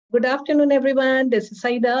Good afternoon, everyone. This is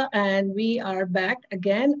Saida, and we are back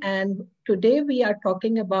again. And today we are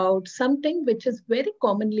talking about something which is very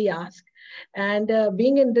commonly asked. And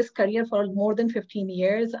being in this career for more than 15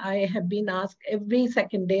 years, I have been asked every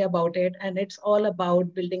second day about it. And it's all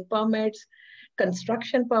about building permits,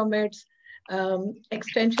 construction permits,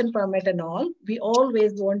 extension permit, and all. We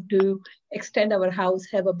always want to extend our house,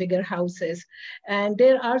 have a bigger houses. And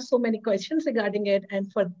there are so many questions regarding it.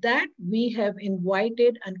 And for that, we have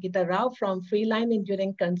invited Ankita Rao from Freeline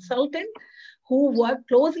Engineering Consultant, who worked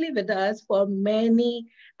closely with us for many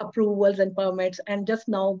approvals and permits. And just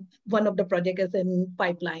now, one of the projects is in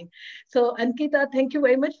pipeline. So Ankita, thank you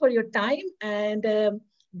very much for your time and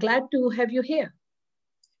glad to have you here.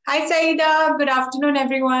 Hi, Saida. Good afternoon,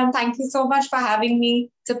 everyone. Thank you so much for having me.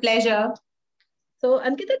 It's a pleasure. So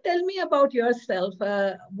Ankita, tell me about yourself,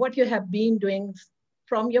 what you have been doing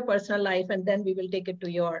from your personal life, and then we will take it to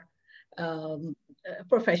your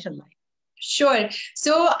professional life. Sure.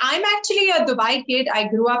 So I'm actually a Dubai kid. I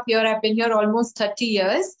grew up here. I've been here almost 30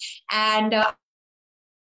 years. And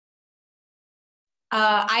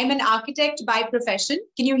I'm an architect by profession.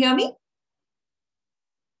 Can you hear me?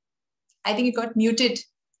 I think it got muted.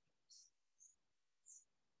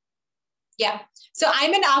 Yeah. So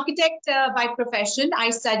I'm an architect by profession. I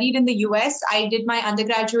studied in the US. I did my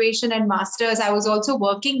undergraduation and master's. I was also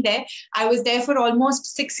working there. I was there for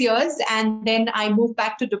almost 6 years, and then I moved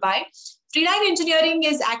back to Dubai. Freeline Engineering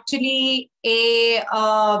is actually a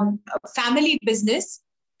family business.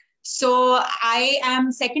 So I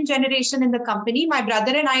am second generation in the company. My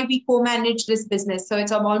brother and I, we co-manage this business. So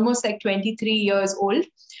it's almost like 23 years old.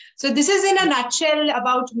 So this is in a nutshell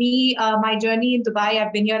about me, my journey in Dubai.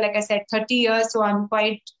 I've been here, like I said, 30 years. So I'm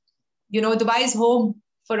quite, Dubai is home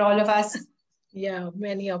for all of us. Yeah,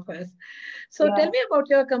 many of us. So tell me about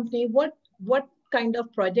your company. What kind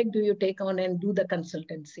of project do you take on and do the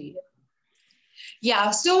consultancy?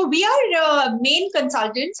 Yeah, so we are main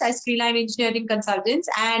consultants as Freeline Engineering Consultants,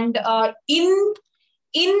 and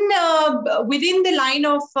within the line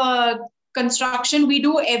of construction, we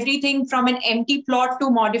do everything from an empty plot to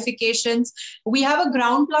modifications. We have a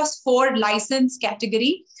ground plus 4 license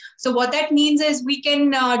category. So what that means is we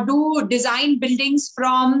can do design buildings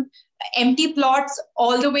from empty plots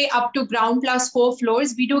all the way up to ground plus 4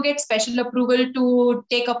 floors. We do get special approval to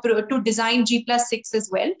to design G+6 as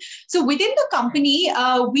well. So within the company,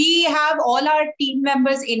 we have all our team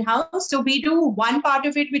members in-house. So we do one part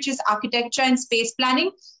of it, which is architecture and space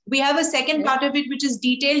planning. We have a second part of it, which is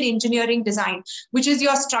detailed engineering design, which is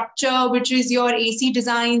your structure, which is your AC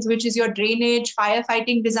designs, which is your drainage,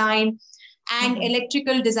 firefighting design, and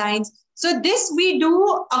electrical designs. So this we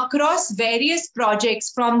do across various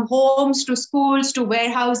projects, from homes to schools to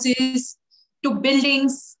warehouses to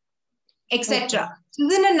buildings, etc. So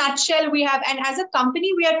in a nutshell, we have, and as a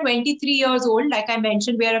company, we are 23 years old. Like I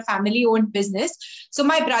mentioned, we are a family-owned business. So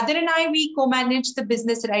my brother and I, we co-manage the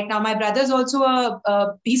business right now. My brother's also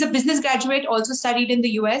he's a business graduate, also studied in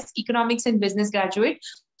the US, economics and business graduate.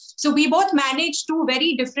 So we both manage 2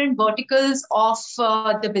 very different verticals of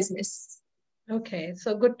the business. Okay,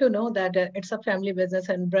 so good to know that it's a family business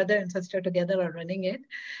and brother and sister together are running it.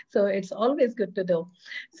 So it's always good to know.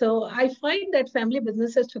 So I find that family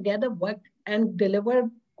businesses together work and deliver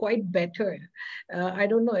quite better. I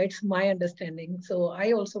don't know, it's my understanding. So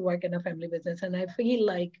I also work in a family business and I feel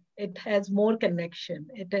like it has more connection.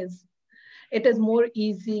 It is more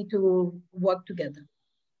easy to work together.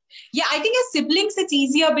 Yeah, I think as siblings, it's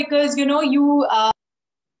easier because, you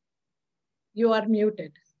are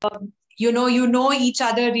muted. You know each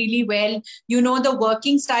other really well. You know the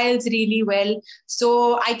working styles really well.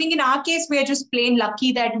 So I think in our case, we are just plain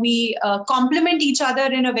lucky that we complement each other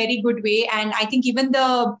in a very good way. And I think even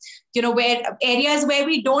the, where areas where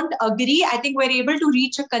we don't agree, I think we're able to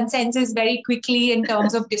reach a consensus very quickly in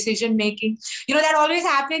terms of decision making. That always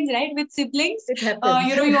happens, right? With siblings, it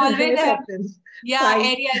happens. You always have,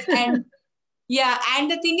 areas and. Yeah, and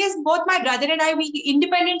the thing is, both my brother and I, we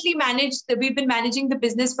independently we've been managing the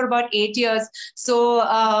business for about 8 years. So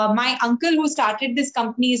my uncle who started this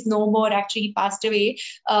company is no more, actually. He passed away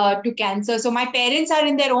to cancer. So my parents are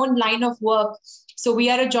in their own line of work. So we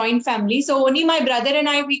are a joint family. So only my brother and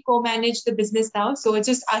I, we co-manage the business now. So it's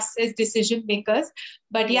just us as decision makers.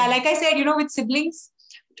 But yeah, like I said, with siblings,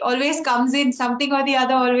 always comes in, something or the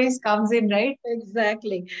other always comes in, right?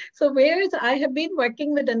 Exactly. So whereas I have been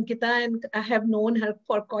working with Ankita and I have known her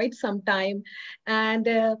for quite some time, and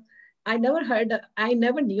I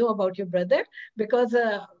never knew about your brother, because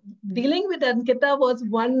dealing with Ankita was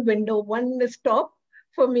one window, one stop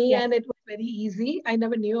for me, and it was very easy. I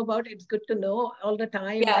never knew about it. It's good to know all the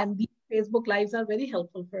time. And these Facebook Lives are very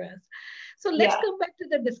helpful for us. So let's Yeah. come back to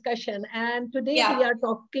the discussion. And today we Yeah. are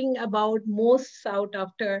talking about most sought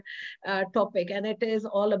after topic, and it is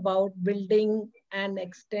all about building and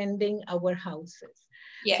extending our houses.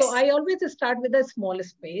 So Yes. I always start with a small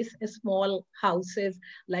space, a small houses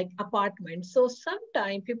like apartments. So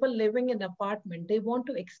sometimes people living in apartment, they want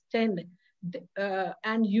to extend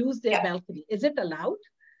and use their Yeah. balcony. Is it allowed?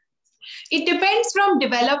 It depends from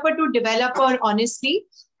developer to developer, honestly.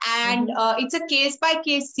 And Mm-hmm. it's a case by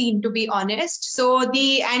case scene, to be honest. So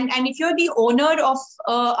and if you're the owner of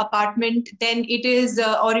apartment, then it is,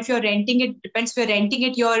 or if you're renting it, depends. If you're renting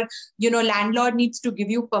it, your landlord needs to give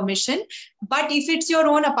you permission. But if it's your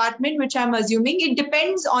own apartment, which I'm assuming, it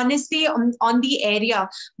depends honestly on the area.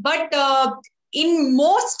 But in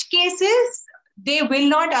most cases, they will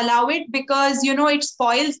not allow it, because it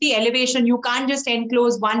spoils the elevation. You can't just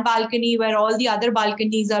enclose one balcony where all the other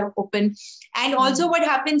balconies are open. And also what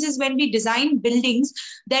happens is, when we design buildings,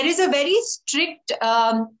 there is a very strict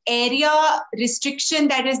area restriction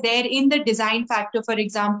that is there in the design factor. For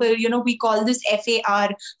example, we call this FAR,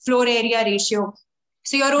 floor area ratio.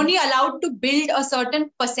 So you're only allowed to build a certain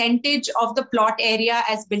percentage of the plot area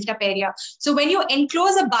as built up area. So when you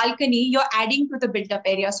enclose a balcony, you're adding to the built up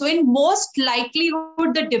area. So in most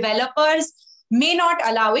likelihood, the developers may not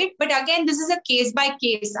allow it. But again, this is a case by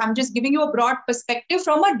case. I'm just giving you a broad perspective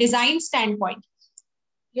from a design standpoint.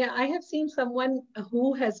 Yeah, I have seen someone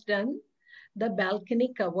who has done the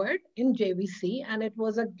balcony covered in JVC, and it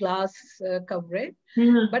was a glass coverage,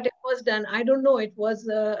 but it was done. I don't know.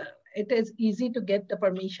 It is easy to get the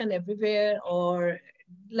permission everywhere, or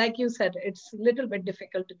like you said, it's a little bit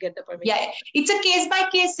difficult to get the permission. Yeah, it's a case by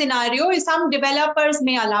case scenario. Some developers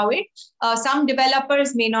may allow it, some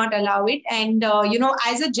developers may not allow it. And,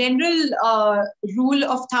 as a general rule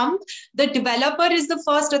of thumb, the developer is the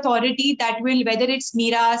first authority that will, whether it's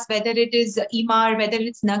Miras, whether it is Emaar, whether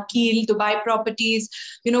it's Nakil, Dubai Properties,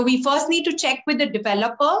 we first need to check with the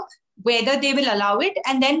developer whether they will allow it,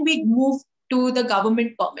 and then we move to the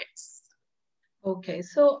government permits. Okay,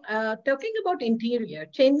 so talking about interior,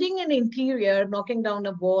 changing an interior, knocking down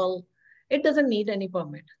a wall, it doesn't need any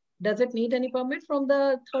permit. Does it need any permit from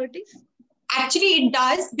the authorities? Actually, it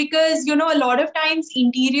does, because, a lot of times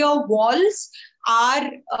interior walls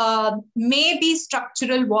are maybe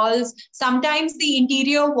structural walls. Sometimes the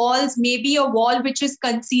interior walls may be a wall which is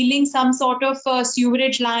concealing some sort of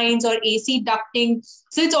sewerage lines or AC ducting.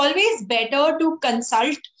 So it's always better to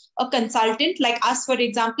consult a consultant like us. For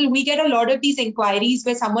example, we get a lot of these inquiries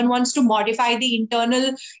where someone wants to modify the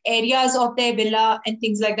internal areas of their villa and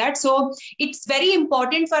things like that. So it's very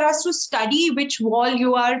important for us to study which wall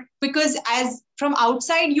you are, because as from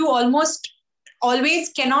outside, you almost always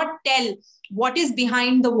cannot tell what is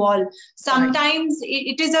behind the wall. Sometimes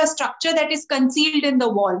it is a structure that is concealed in the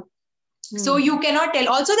wall. So you cannot tell.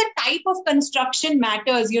 Also, the type of construction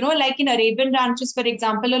matters, like in Arabian ranches, for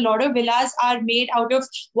example, a lot of villas are made out of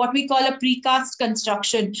what we call a precast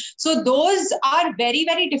construction. So those are very,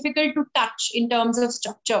 very difficult to touch in terms of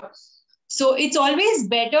structure. So it's always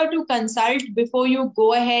better to consult before you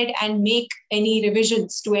go ahead and make any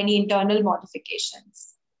revisions to any internal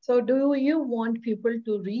modifications. So do you want people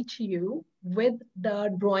to reach you with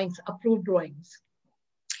the drawings, approved drawings?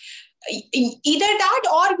 Either that,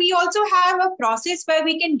 or we also have a process where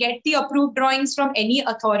we can get the approved drawings from any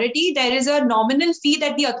authority. There is a nominal fee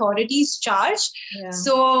that the authorities charge. Yeah.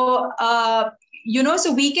 So,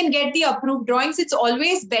 so we can get the approved drawings. It's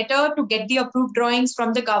always better to get the approved drawings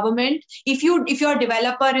from the government. If your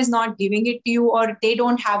developer is not giving it to you, or they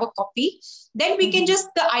don't have a copy, then we can just,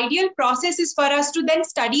 the ideal process is for us to then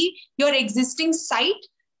study your existing site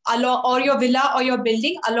or your villa or your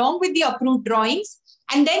building along with the approved drawings,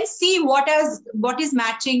 and then see what is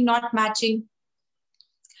matching, not matching,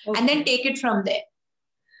 and then take it from there.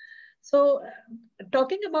 So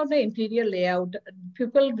talking about the interior layout,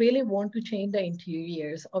 people really want to change the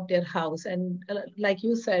interiors of their house. And like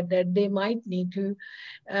you said, that they might need to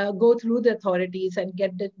go through the authorities and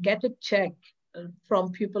get it checked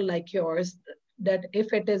from people like yours, that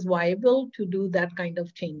if it is viable to do that kind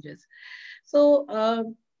of changes. So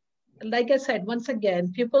like I said, once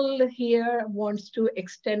again, people here wants to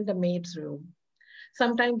extend the maid's room.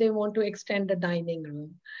 Sometimes they want to extend the dining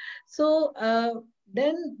room. So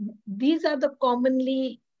then these are the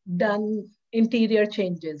commonly done interior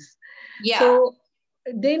changes. Yeah. So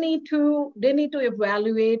they need to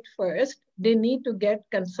evaluate first. They need to get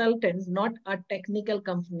consultants, not a technical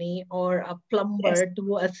company or a plumber,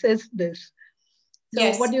 to assess this.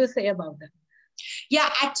 So what do you say about that? Yeah,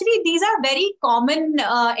 actually, these are very common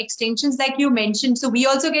extensions like you mentioned. So we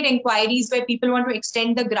also get inquiries where people want to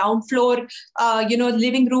extend the ground floor,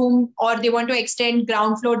 living room, or they want to extend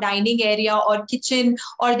ground floor dining area or kitchen,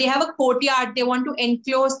 or they have a courtyard. They want to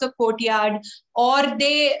enclose the courtyard, or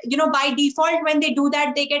they, by default, when they do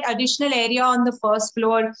that, they get additional area on the first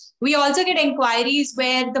floor. We also get inquiries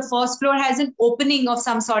where the first floor has an opening of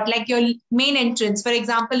some sort, like your main entrance. For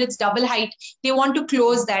example, it's double height. They want to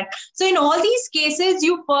close that. So in all these cases,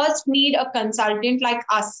 you first need a consultant like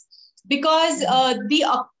us, because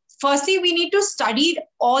firstly, we need to study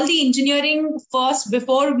all the engineering first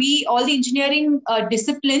before all the engineering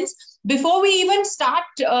disciplines, before we even start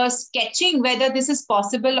sketching whether this is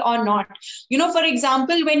possible or not. For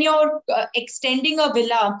example, when you're extending a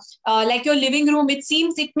villa, like your living room,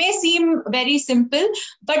 it may seem very simple,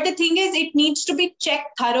 but the thing is, it needs to be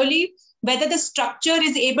checked thoroughly whether the structure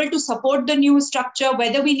is able to support the new structure,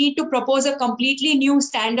 whether we need to propose a completely new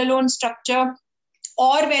standalone structure,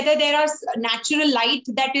 or whether there are natural light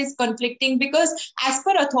that is conflicting. Because as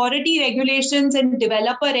per authority regulations and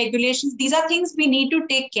developer regulations, these are things we need to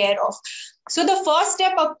take care of. So the first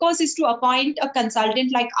step, of course, is to appoint a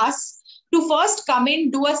consultant like us to first come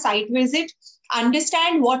in, do a site visit,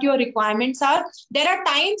 understand what your requirements are. There are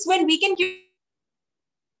times when we can give...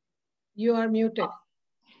 You are muted.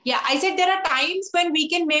 Yeah, I said there are times when we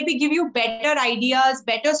can maybe give you better ideas,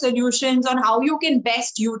 better solutions on how you can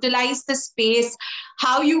best utilize the space,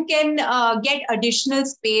 how you can get additional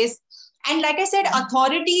space. And like I said,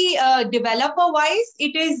 authority developer wise,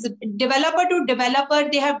 it is developer to developer.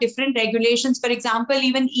 They have different regulations. For example,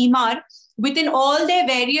 even EMAR, within all their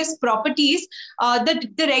various properties,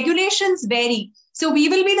 the regulations vary. So we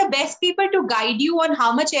will be the best people to guide you on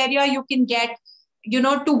how much area you can get,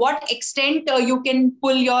 to what extent you can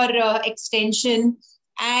pull your extension,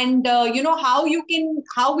 and how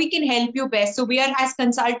we can help you best. So we are, as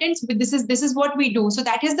consultants, this is what we do. So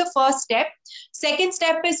that is the first step. Second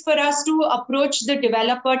step is for us to approach the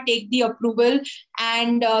developer, take the approval,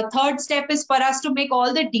 and third step is for us to make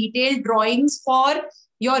all the detailed drawings for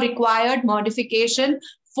your required modification.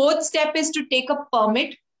 Fourth step is to take a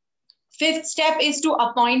permit. Fifth step is to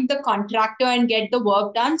appoint the contractor and get the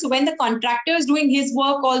work done. So when the contractor is doing his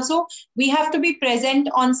work also, we have to be present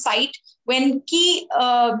on site when key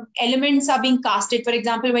elements are being casted. For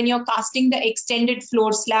example, when you're casting the extended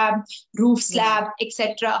floor slab, roof slab,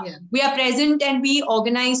 etc. Yeah. We are present and we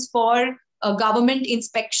organize for government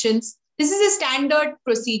inspections. This is a standard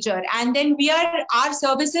procedure. And then our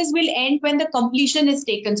services will end when the completion is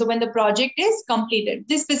taken. So when the project is completed,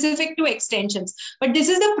 this is specific to extensions. But this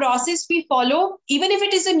is the process we follow, even if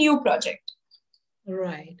it is a new project.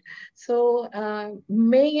 Right. So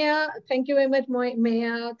Maya, thank you very much,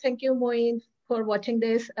 Maya. Thank you, Moin, for watching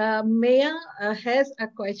this. Maya has a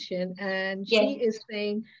question, and she is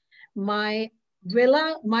saying, my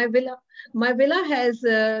villa has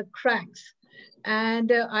cracks.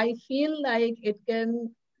 And I feel like it can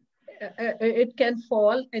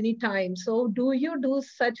fall anytime. So do you do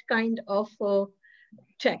such kind of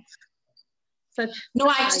checks? No,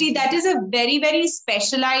 actually, that is a very, very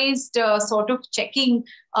specialized sort of checking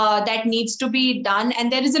that needs to be done.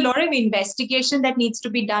 And there is a lot of investigation that needs to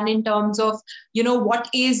be done in terms of, what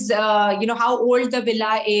is, how old the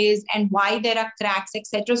villa is and why there are cracks,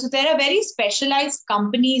 etc. So there are very specialized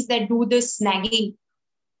companies that do this snagging.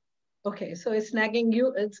 Okay, so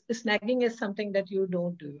snagging is something that you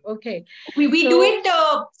don't do. Okay. We do it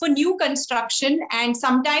for new construction, and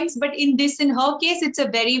sometimes, but in her case, it's a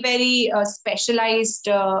very, very specialized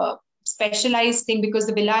thing, because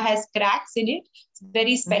the villa has cracks in it. It's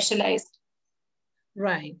very specialized.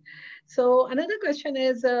 Right. So another question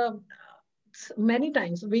is, many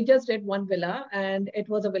times we just did one villa, and it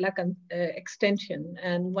was a villa extension,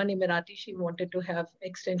 and one Emirati, she wanted to have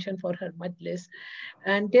extension for her majlis,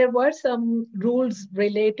 and there were some rules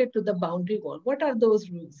related to the boundary wall. What are those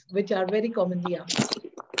rules which are very commonly asked?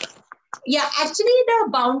 Yeah, actually the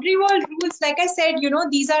boundary wall rules, like I said,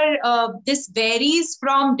 these are, this varies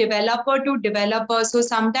from developer to developer. So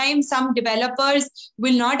sometimes some developers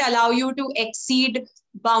will not allow you to exceed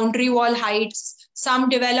boundary wall heights. Some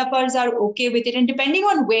developers are okay with it, and depending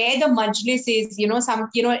on where the majlis is,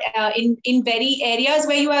 in very areas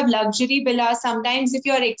where you have luxury villas, sometimes if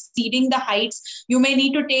you are exceeding the heights, you may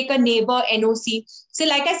need to take a neighbor NOC. So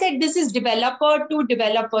like I said, this is developer to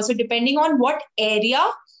developer. So depending on what area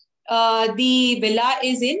the villa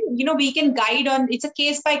is in, we can guide on, it's a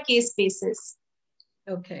case by case basis.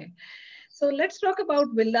 Okay. So let's talk about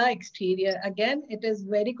villa exterior. Again, it is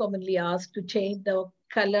very commonly asked to change the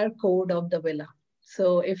color code of the villa.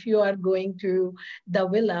 So if you are going to the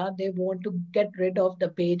villa, they want to get rid of the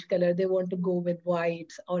beige color. They want to go with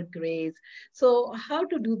whites or grays. So how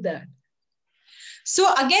to do that?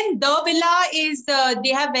 So again, the villa is, they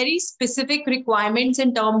have very specific requirements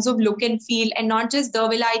in terms of look and feel, and not just the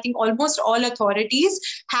villa. I think almost all authorities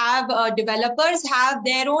have, developers have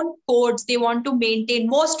their own codes. They want to maintain,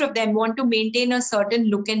 most of them want to maintain a certain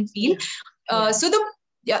look and feel. So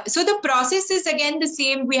the process is again the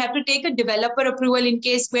same. We have to take a developer approval in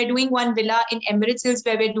case we're doing one villa in Emirates Hills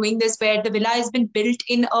where we're doing this, where the villa has been built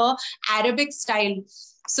in a Arabic style.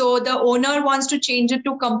 So the owner wants to change it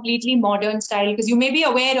to completely modern style, because you may be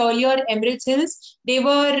aware earlier Emirates Hills, they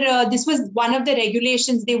were, this was one of the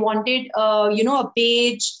regulations. They wanted, a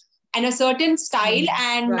beige and a certain style.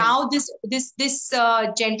 And now this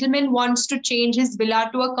gentleman wants to change his villa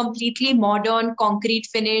to a completely modern concrete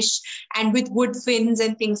finish and with wood fins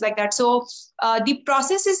and things like that. So the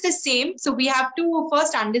process is the same. So we have to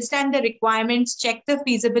first understand the requirements, check the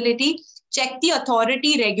feasibility, check the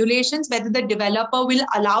authority regulations, whether the developer will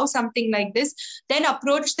allow something like this, then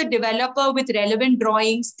approach the developer with relevant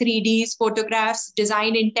drawings, 3Ds, photographs,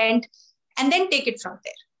 design intent, and then take it from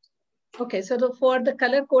there. Okay, so for the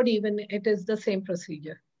color code, even it is the same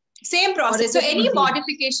procedure. Same process. So any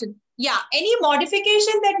modification, any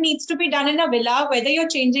modification that needs to be done in a villa, whether you're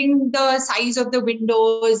changing the size of the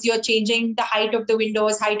windows, you're changing the height of the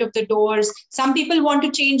windows, height of the doors. Some people want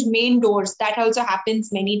to change main doors. That also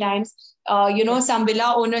happens many times. Some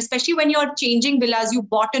villa owners, especially when you're changing villas, you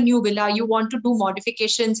bought a new villa, you want to do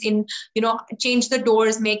modifications in, change the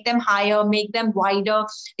doors, make them higher, make them wider.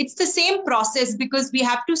 It's the same process, because we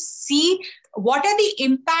have to see what are the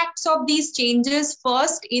impacts of these changes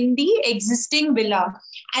first in the existing villa,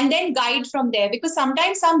 and then guide from there, because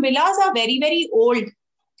sometimes some villas are very, very old.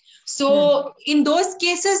 So in those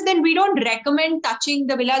cases, then we don't recommend touching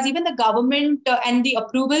the villas. Even the government and the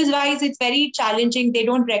approvals wise, it's very challenging. They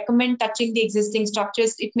don't recommend touching the existing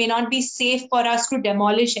structures. It may not be safe for us to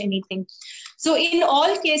demolish anything. So in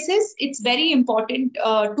all cases, it's very important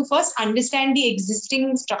to first understand the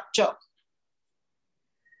existing structure.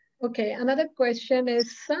 Okay, another question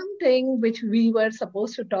is something which we were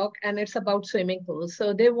supposed to talk, and it's about swimming pools.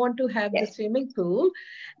 So they want to have the swimming pool,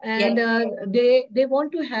 and they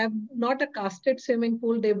want to have not a casted swimming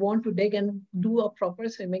pool. They want to dig and do a proper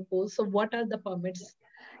swimming pool. So what are the permits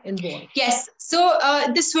involved? Yes. So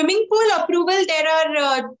the swimming pool approval, there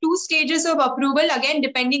are two stages of approval, again,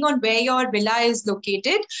 depending on where your villa is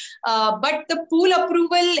located. But the pool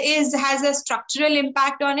approval has a structural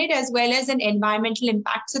impact on it as well as an environmental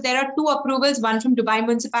impact. So there are two approvals, one from Dubai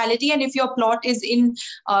Municipality. And if your plot is in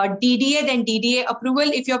DDA, then DDA approval.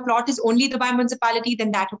 If your plot is only Dubai Municipality,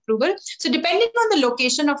 then that approval. So depending on the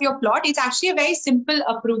location of your plot, it's actually a very simple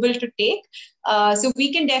approval to take. So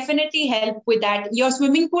we can definitely help with that. Your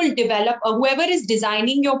swimming pool developer, whoever is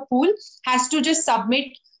designing your pool, has to just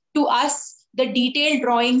submit to us the detailed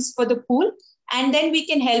drawings for the pool, and then we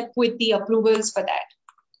can help with the approvals for that.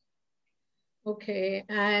 Okay,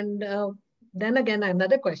 and then again,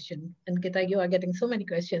 another question, and Gita, you are getting so many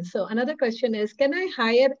questions. So another question is, can I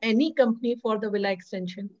hire any company for the villa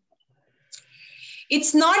extension?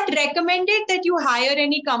 It's not recommended that you hire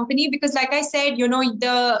any company, because like I said,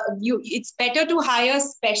 it's better to hire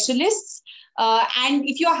specialists. And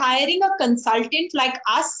if you're hiring a consultant like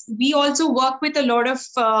us, we also work with a lot of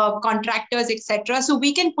contractors, etc. So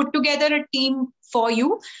we can put together a team for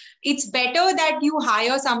you. It's better that you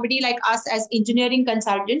hire somebody like us as engineering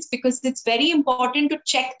consultants, because it's very important to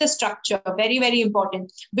check the structure, very, very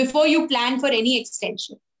important, before you plan for any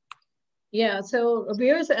extension. Yeah, so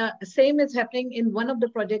viewers, same is happening in one of the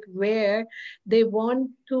projects where they want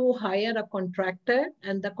to hire a contractor,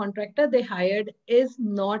 and the contractor they hired is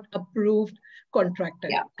not approved contractor.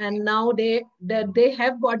 Yeah. And now they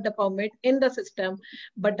have got the permit in the system,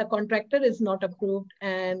 but the contractor is not approved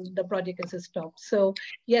and the project is stopped. So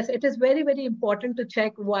yes, it is very, very important to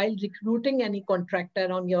check while recruiting any contractor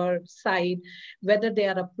on your side, whether they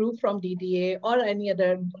are approved from DDA or any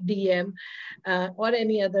other DM or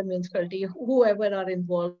any other municipality, whoever are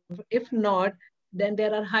involved. If not, then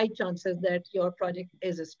there are high chances that your project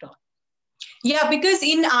is stopped. Yeah, because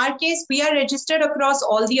in our case, we are registered across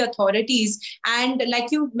all the authorities. And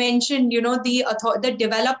like you mentioned, the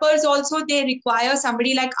developers also, they require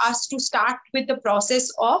somebody like us to start with the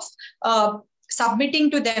process of submitting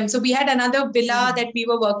to them. So we had another villa that we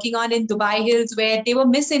were working on in Dubai Hills where they were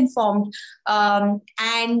misinformed. So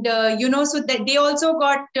that they also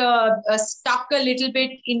got stuck a little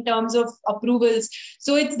bit in terms of approvals.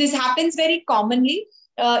 So this happens very commonly.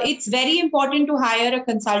 it's very important to hire a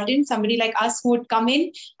consultant, somebody like us who would come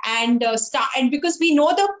in and start. And because we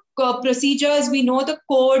know the procedures, we know the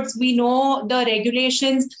codes, we know the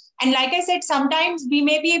regulations. And like I said, sometimes we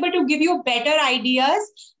may be able to give you better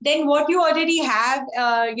ideas than what you already have,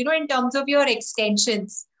 in terms of your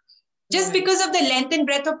extensions, just because of the length and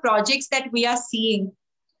breadth of projects that we are seeing.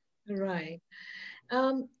 Right.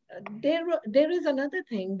 There is another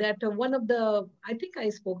thing that I think I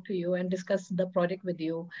spoke to you and discussed the project with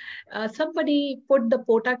you. Somebody put the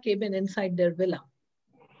porta cabin inside their villa.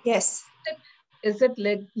 Yes. Is it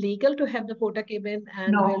legal to have the porta cabin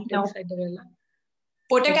and built inside the villa?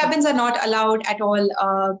 Porta cabins are not allowed at all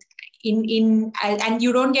and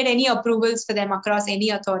you don't get any approvals for them across any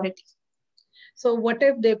authority. So what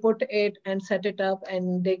if they put it and set it up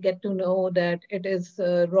and they get to know that it is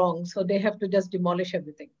wrong? So they have to just demolish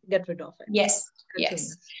everything, get rid of it. Yes.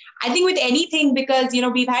 Yes. I think with anything, because,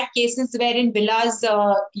 we've had cases where in villas,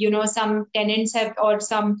 some tenants have, or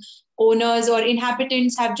some owners or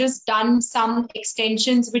inhabitants have just done some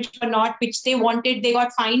extensions which they wanted, they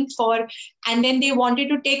got fined for, and then they wanted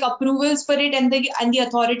to take approvals for it. And the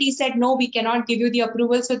authority said, no, we cannot give you the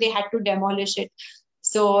approval. So they had to demolish it.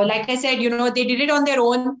 So like I said, they did it on their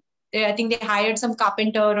own. I think they hired some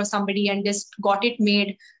carpenter or somebody and just got it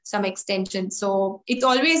made, some extension. So it's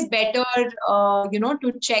always better,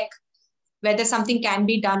 to check whether something can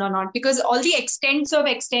be done or not, because all the extents of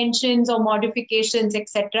extensions or modifications,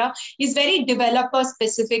 etc., is very developer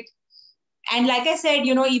specific. And like I said,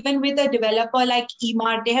 even with a developer like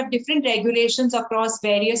EMART, they have different regulations across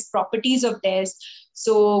various properties of theirs.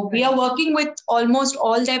 So we are working with almost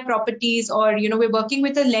all their properties, or, we're working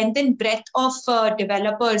with a length and breadth of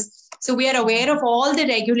developers. So we are aware of all the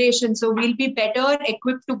regulations. So we'll be better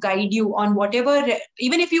equipped to guide you on whatever,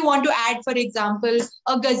 even if you want to add, for example,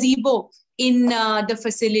 a gazebo in the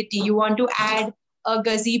facility, you want to add a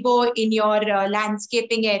gazebo in your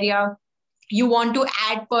landscaping area, you want to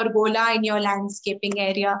add pergola in your landscaping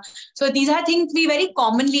area. So these are things we very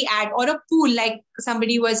commonly add, or a pool, like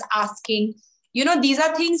somebody was asking. These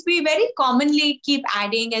are things we very commonly keep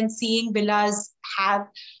adding and seeing villas have.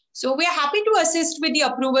 So we are happy to assist with the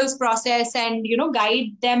approvals process and,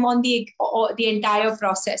 guide them on the entire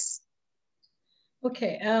process.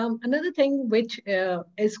 Okay. Another thing which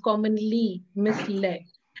is commonly misled,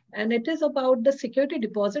 and it is about the security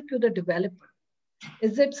deposit to the developer.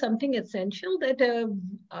 Is it something essential that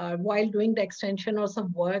while doing the extension or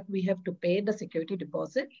some work, we have to pay the security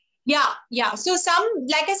deposit? Yeah. So some,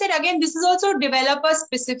 like I said, again, this is also developer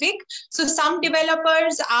specific. So some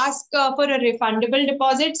developers ask for a refundable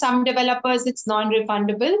deposit. Some developers, it's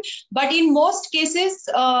non-refundable. But in most cases,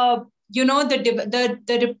 the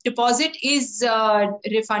deposit is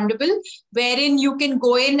refundable, wherein you can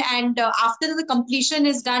go in and after the completion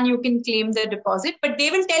is done, you can claim the deposit. But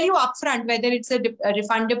they will tell you upfront whether it's a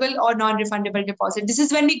refundable or non-refundable deposit. This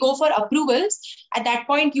is when we go for approvals. At that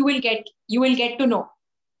point, you will get to know.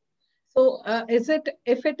 So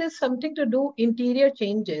if it is something to do interior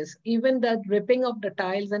changes, even the ripping of the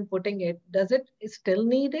tiles and putting it, does it still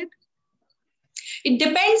need it? It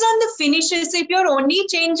depends on the finishes. If you're only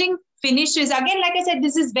changing finishes, again, like I said,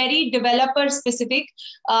 this is very developer specific,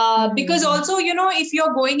 because also, if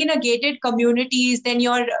you're going in a gated communities, then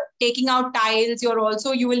you're taking out tiles.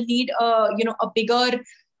 You will need a bigger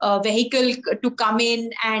vehicle to come in,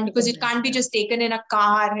 and because it can't be just taken in a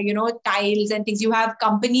car, tiles and things. You have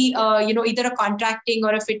company, either a contracting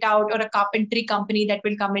or a fit out or a carpentry company that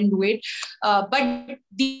will come and do it. But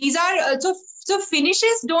these are so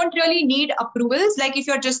finishes don't really need approvals. Like if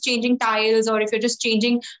you're just changing tiles, or if you're just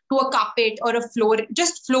changing to a carpet or a floor,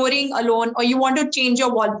 just flooring alone, or you want to change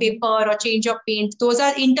your wallpaper or change your paint, those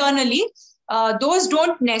are internally. Those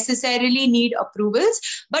don't necessarily need approvals,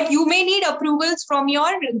 but you may need approvals from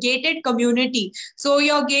your gated community. So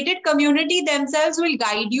your gated community themselves will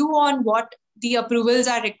guide you on what the approvals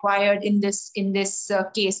are required in this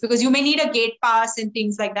case, because you may need a gate pass and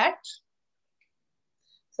things like that.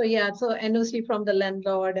 So so NOC from the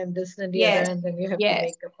landlord and this and the other, and then you have to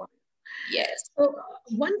make a point. Yes. So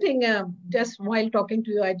one thing, just while talking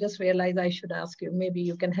to you, I just realized I should ask you, maybe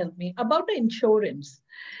you can help me, about the insurance.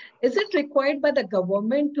 Is it required by the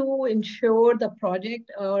government to insure the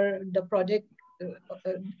project, or the project,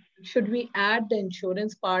 should we add the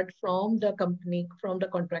insurance part from the company, from the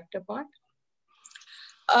contractor part?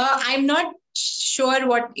 I'm not sure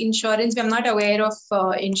what insurance, I'm not aware of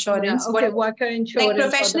insurance. Yeah, okay, worker insurance. Like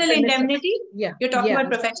professional indemnity? Yeah. You're talking about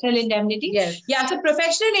professional indemnity? Yes. Yeah, so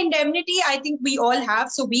professional indemnity, I think we all have.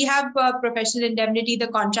 So we have professional indemnity. The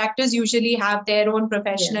contractors usually have their own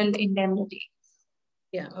professional indemnity.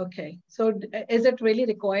 Yeah. Okay. So is it really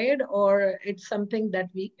required, or it's something that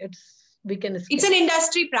we can It's skip? an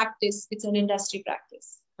industry practice. It's an industry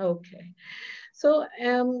practice. Okay. So,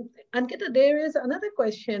 Ankita, there is another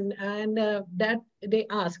question, and that they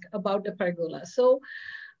ask about the pergola. So,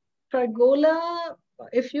 pergola,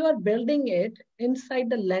 if you are building it inside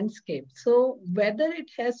the landscape, so whether it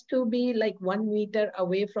has to be like 1 meter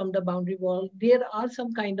away from the boundary wall, there are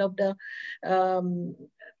some kind of the um,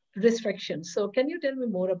 restrictions. So, can you tell me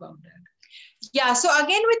more about that? Yeah, so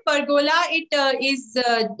again with pergola, it is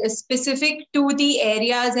specific to the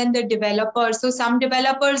areas and the developers. So some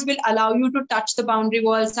developers will allow you to touch the boundary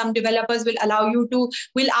wall. Some developers will allow you to,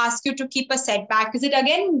 will ask you to keep a setback. Is it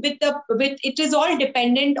again with it is all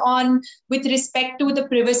dependent on with respect to the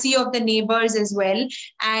privacy of the neighbors as well,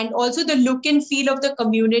 and also the look and feel of the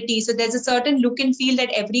community. So there's a certain look and feel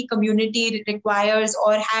that every community requires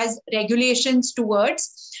or has regulations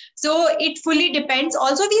towards. So it fully depends.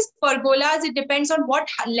 Also, these pergolas, it depends on what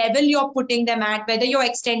level you're putting them at, whether you're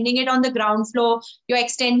extending it on the ground floor, you're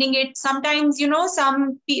extending it. Sometimes,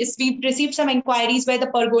 we've received some inquiries where the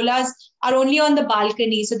pergolas are only on the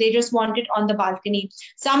balcony. So they just want it on the balcony.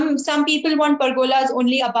 Some people want pergolas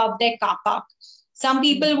only above their car park. Some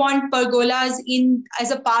people want pergolas in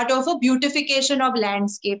as a part of a beautification of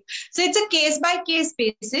landscape. So it's a case by case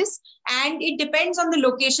basis, and it depends on the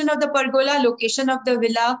location of the pergola, location of the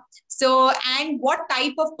villa. So, and what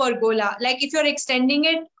type of pergola? Like if you're extending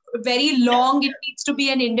it very long, it needs to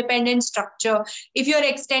be an independent structure. If you're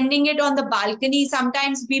extending it on the balcony,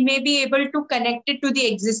 sometimes we may be able to connect it to the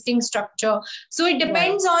existing structure. So it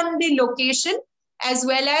depends on the location, as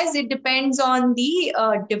well as it depends on the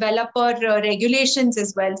developer regulations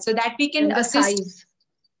as well, so that we can And the assist size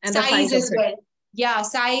and the size size of as it. well. Yeah,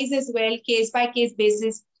 size as well, case by case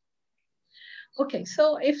basis. Okay,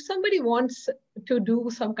 so if somebody wants to do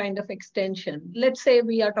some kind of extension, let's say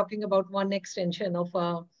we are talking about one extension of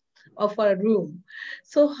a room.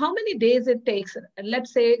 So how many days it takes?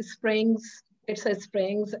 Let's say springs, it says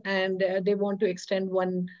springs, and they want to extend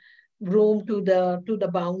one room to the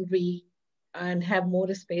boundary and have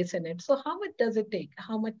more space in it. So how much does it take?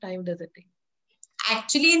 How much time does it take?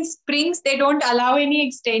 Actually, in Springs, they don't allow any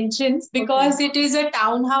extensions because it is a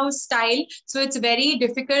townhouse style. So it's very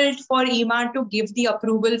difficult for EMA to give the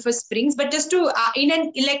approval for Springs. But just to,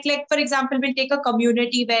 like for example, we'll take a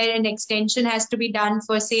community where an extension has to be done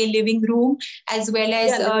for, say, living room as well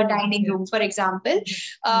as a dining room, for example.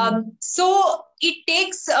 So it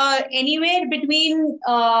takes anywhere between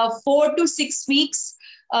 4 to 6 weeks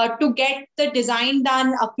to get the design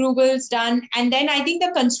done, approvals done. And then I think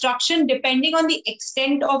the construction, depending on the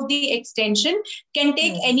extent of the extension, can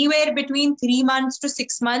take anywhere between 3 months to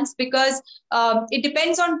 6 months, because it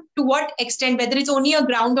depends on to what extent, whether it's only a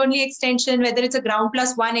ground only extension, whether it's a ground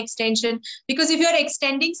plus one extension. Because if you're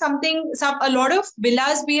extending something, a lot of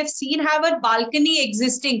villas we have seen have a balcony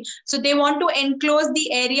existing. So they want to enclose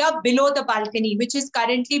the area below the balcony, which is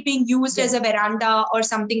currently being used as a veranda or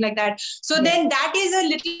something like that. So then that is a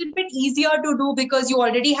little bit easier to do because you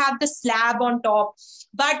already have the slab on top.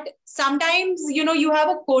 But sometimes, you have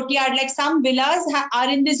a courtyard, like some villas are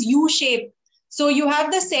in this U shape. So you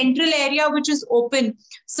have the central area which is open.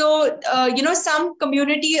 So, some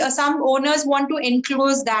community, some owners want to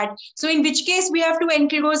enclose that. So in which case we have to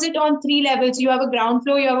enclose it on 3 levels. You have a ground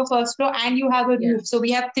floor, you have a first floor, and you have a roof. So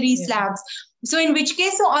we have 3 slabs. So in which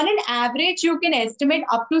case, so on an average, you can estimate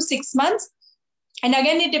up to 6 months. And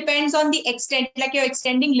again, it depends on the extent, like you're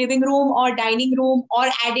extending living room or dining room or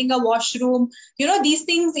adding a washroom. These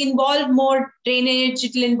things involve more drainage.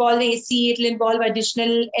 It will involve AC. It will involve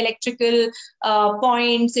additional electrical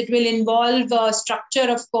points. It will involve structure,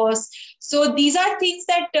 of course. So these are things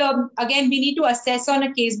that, again, we need to assess on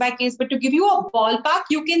a case by case. But to give you a ballpark,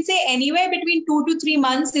 you can say anywhere between 2 to 3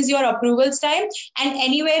 months is your approvals time, and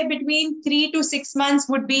anywhere between 3 to 6 months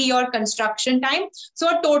would be your construction time. So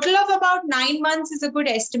a total of about 9 months is a good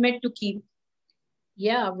estimate to keep.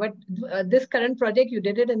 Yeah, but this current project, you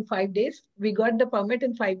did it in 5 days. We got the permit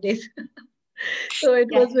in 5 days. So it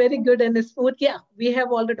was very good and smooth. Yeah, we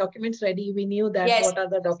have all the documents ready. We knew that what are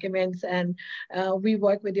the documents, and we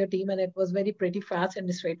worked with your team, and it was very pretty fast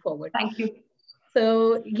and straightforward. Thank you.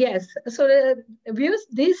 So yes, so viewers,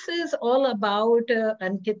 this is all about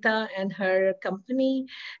Ankita and her company.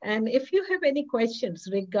 And if you have any questions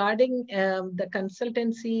regarding the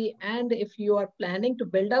consultancy, and if you are planning to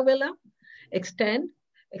build a villa,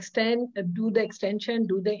 do the extension,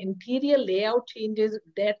 do the interior layout changes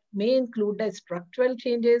that may include the structural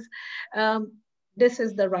changes, this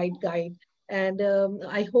is the right guide. And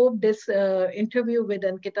I hope this interview with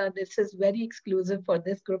Ankita, this is very exclusive for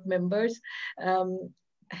this group members,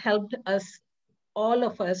 helped us all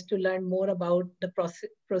of us to learn more about the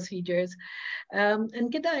procedures.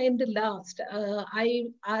 Ankita, in the last, I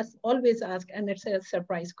always ask, and it's a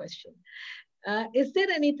surprise question. Is there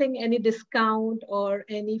anything, any discount or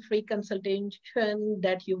any free consultation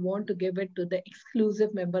that you want to give it to the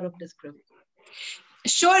exclusive member of this group?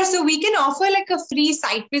 Sure. So we can offer like a free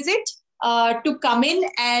site visit to come in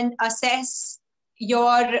and assess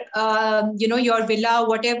your your villa,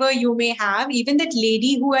 whatever you may have. Even that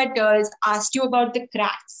lady who had asked you about the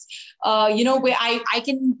cracks, where I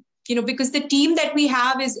can, because the team that we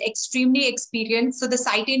have is extremely experienced. So the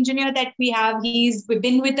site engineer that we have, he's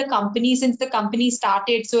been with the company since the company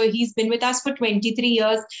started. So he's been with us for 23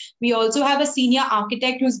 years. We also have a senior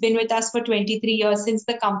architect who's been with us for 23 years since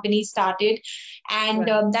the company started. And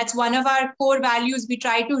that's one of our core values. We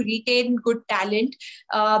try to retain good talent.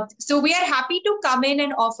 So we are happy to come in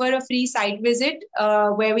and offer a free site visit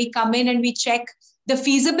where we come in and we check the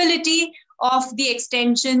feasibility of the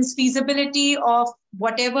extensions, feasibility of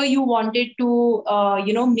whatever you wanted to,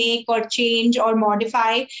 make or change or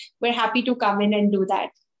modify. We're happy to come in and do that.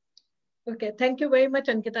 Okay, thank you very much,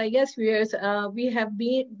 Ankita. Yes, viewers,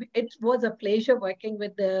 it was a pleasure working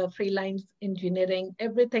with the freelance engineering.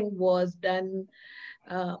 Everything was done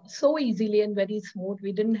so easily and very smooth.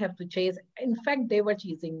 We didn't have to chase. In fact, they were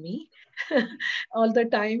chasing me all the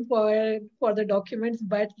time for the documents.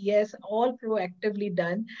 But yes, all proactively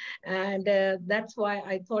done, and that's why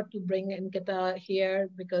I thought to bring Ankita here,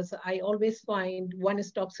 because I always find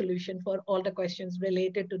one-stop solution for all the questions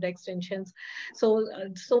related to the extensions. So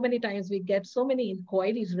many times we get so many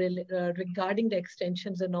inquiries regarding the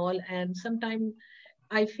extensions and all, and sometimes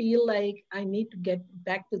I feel like I need to get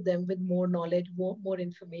back to them with more knowledge, more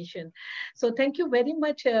information. So thank you very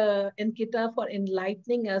much, Ankita, for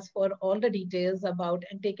enlightening us for all the details about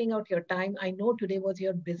and taking out your time. I know today was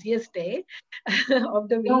your busiest day of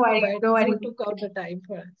the week, but you took out the time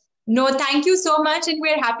for us. No, thank you so much. And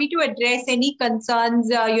we're happy to address any concerns.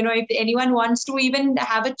 If anyone wants to even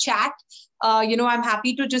have a chat, I'm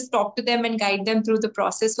happy to just talk to them and guide them through the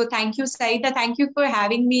process. So thank you, Saida. Thank you for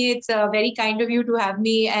having me. It's very kind of you to have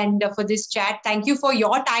me and for this chat. Thank you for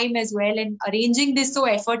your time as well and arranging this so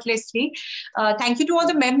effortlessly. Thank you to all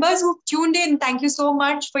the members who tuned in. Thank you so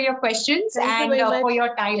much for your questions and for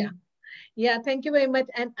your time. Yeah, thank you very much.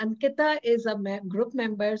 And Ankita is a group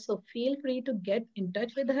member, so feel free to get in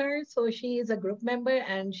touch with her. So she is a group member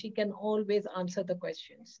and she can always answer the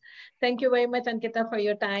questions. Thank you very much, Ankita, for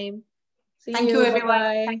your time. See Thank you, everyone.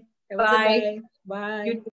 Bye-bye. Have a good day. Bye.